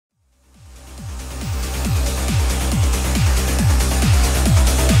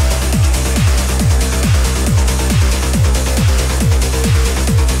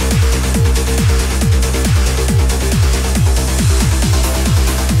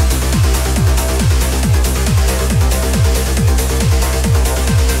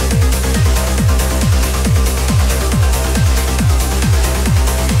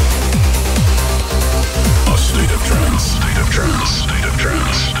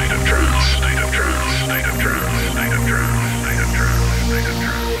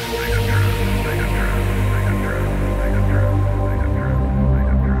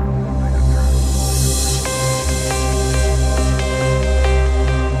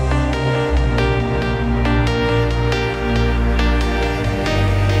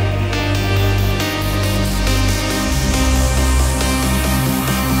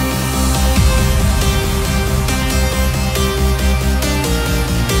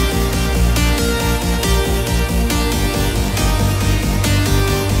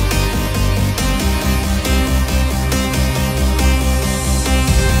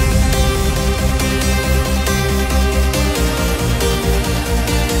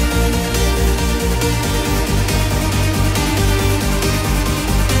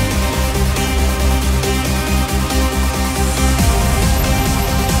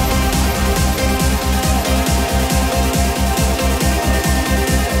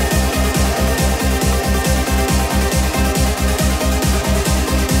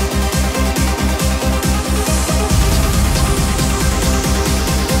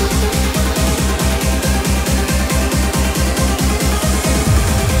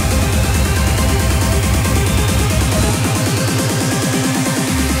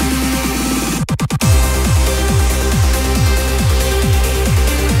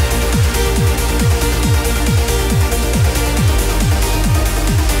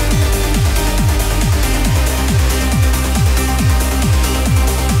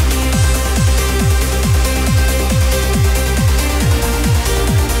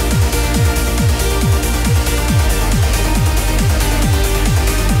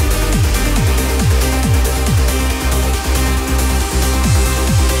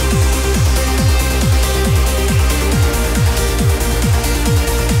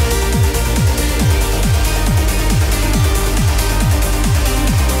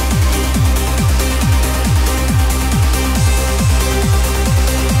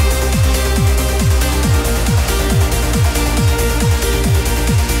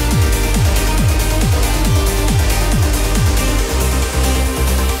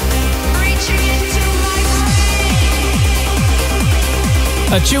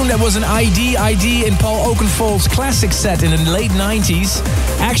A tune that was an ID in Paul Oakenfold's classic set in the late 90s.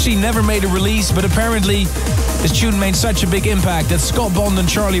 Actually never made a release, but apparently this tune made such a big impact that Scott Bond and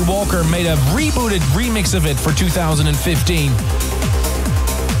Charlie Walker made a rebooted remix of it for 2015.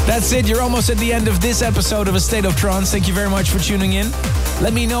 That's it, you're almost at the end of this episode of A State of Trance. Thank you very much for tuning in.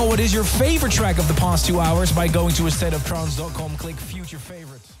 Let me know what is your favorite track of the past 2 hours by going to astateoftrance.com, click Future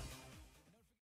Favorites.